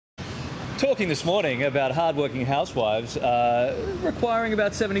talking this morning about hard-working housewives requiring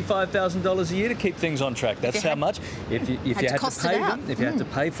about $75,000 a year to keep things on track. That's how much. If you had to pay them, if you had to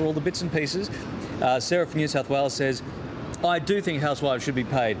pay for all the bits and pieces. Sarah from New South Wales says, I do think housewives should be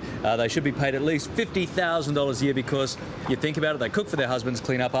paid. They should be paid at least $50,000 a year because you think about it, they cook for their husbands,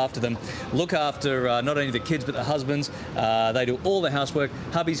 clean up after them, look after not only the kids but the husbands. They do all the housework.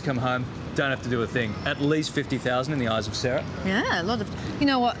 Hubbies come home, don't have to do a thing. At least $50,000 in the eyes of Sarah. Yeah, a lot of... You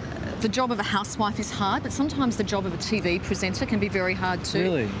know what? The job of a housewife is hard, but sometimes the job of a TV presenter can be very hard too.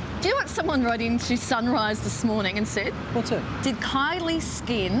 Really? Do you know what someone wrote into Sunrise this morning and said? What's that? Did Kylie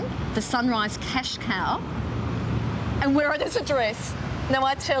skin the Sunrise cash cow and wear it as a dress? Now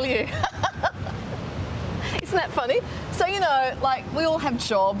I tell you. Isn't that funny? So, you know, like, we all have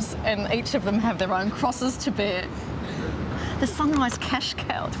jobs and each of them have their own crosses to bear. The Sunrise cash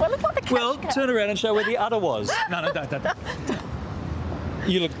cow. Do I look like a cash cow? Well, turn around and show where the udder was. No, don't.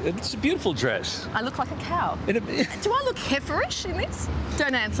 You look... It's a beautiful dress. I look like a cow. Do I look heiferish in this?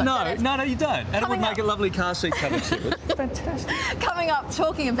 Don't answer. No, don't answer. no, you don't. And it would make a lovely car seat cover too. It's fantastic. Coming up,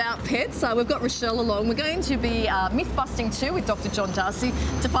 talking about pets, we've got Rochelle along. We're going to be myth-busting too with Dr. John Darcy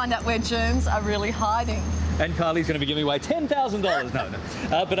to find out where germs are really hiding. And Kylie's going to be giving away $10,000.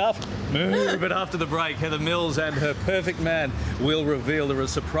 No. But after the break, Heather Mills and her perfect man will reveal the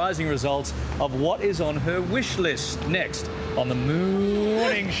surprising results of what is on her wish list next on The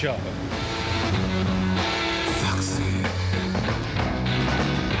Morning Show.